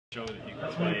Show that you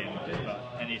can play in just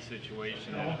about any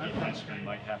situation that a defenseman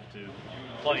might have to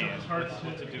play in.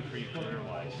 What's it do for you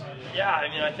career-wise? Yeah, I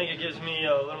mean, I think it gives me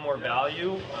a little more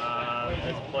value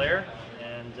as a player,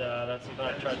 and that's something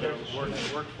I try to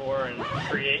work for and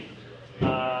create.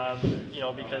 You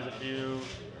know, because if you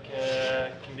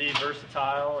can be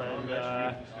versatile and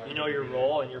you know your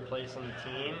role and your place on the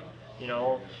team, you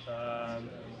know,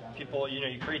 people, you know,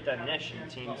 you create that niche, and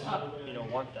teams, you know,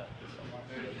 want that.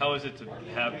 How is it to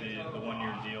have the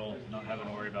one-year deal, not having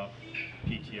to worry about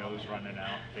PTOs running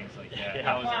out, things like that? Yeah.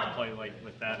 How is it to play like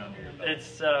with that on?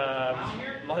 It's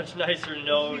much nicer to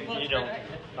know, you know,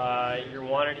 you're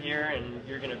wanted here and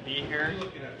you're going to be here.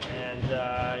 And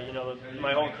you know,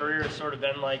 my whole career has sort of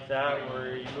been like that,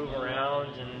 where you move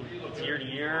around and it's year to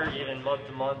year, even month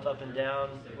to month, up and down,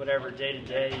 whatever, day to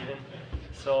day even.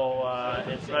 So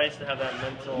it's nice to have that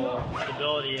mental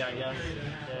stability, I guess,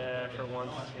 for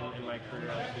once in my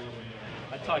career.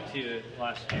 I talked to you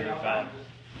last year about,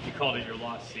 you called it your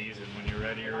lost season when you were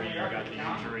at Erie. You got the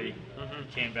injury, you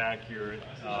came back. You're is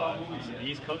it the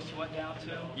East Coast you went down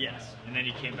to? Yes. And then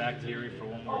you came back to Erie for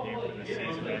one more game for the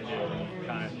season ended.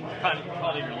 And kind of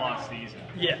called it your lost season.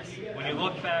 Yes. When you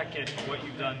look back at what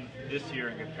you've done this year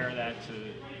and compare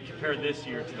this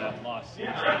year to that lost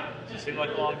season, does it seem like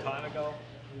a long time ago?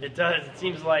 It does. It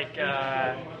seems like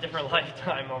a different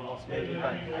lifetime almost, maybe.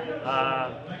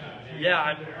 But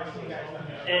yeah,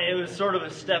 it was sort of a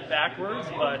step backwards.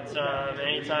 But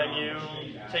anytime you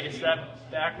take a step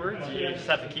backwards, you just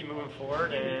have to keep moving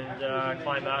forward and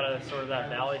climb out of sort of that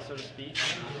valley, so to speak.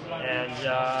 And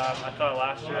I thought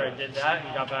last year I did that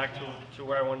and got back to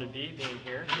where I wanted to be, being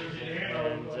here.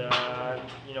 And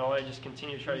you know, I just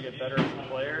continue to try to get better as a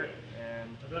player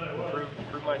and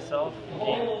improve myself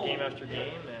game after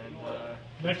game. And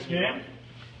next game.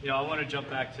 You know, I want to jump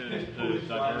back to the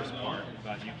diverse part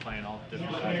about you playing all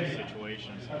different kinds of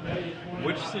situations.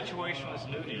 Which situation was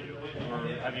new to you, or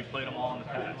have you played them all in the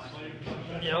past?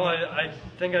 You know, I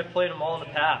think I've played them all in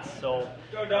the past. So,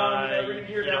 you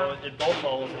know, at both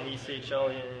levels in the ECHL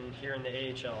and here in the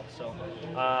AHL. So,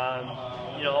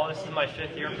 you know, this is my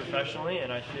 5th year professionally,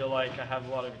 and I feel like I have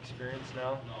a lot of experience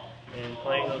now in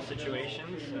playing those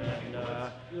situations.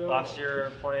 And last year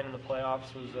playing in the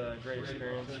playoffs was a great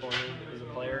experience for me as a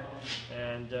player.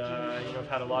 And you know, I've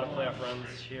had a lot of playoff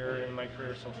runs here in my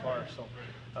career so far. So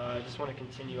I just want to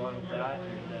continue on with that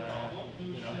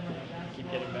and you know, keep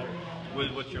getting better.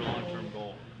 What's your long-term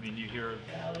goal? I mean, you hear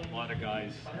a lot of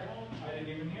guys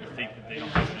think that they don't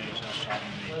have an NHL shot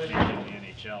and they can't get in the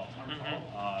NHL.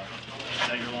 Is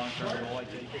that your long-term goal, I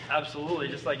take it? Absolutely,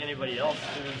 just like anybody else.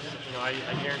 You know, I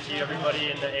guarantee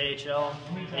everybody in the AHL,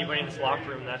 anybody in this locker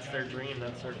room, that's their dream,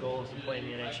 that's their goal, is to play in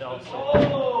the NHL. So,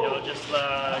 you know, just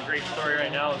a great story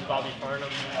right now is Bobby Farnham.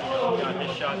 You know, got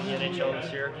his shot in the NHL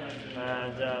this year,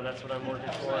 and that's what I'm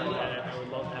working for, and I would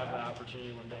love to have that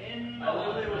opportunity one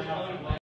day.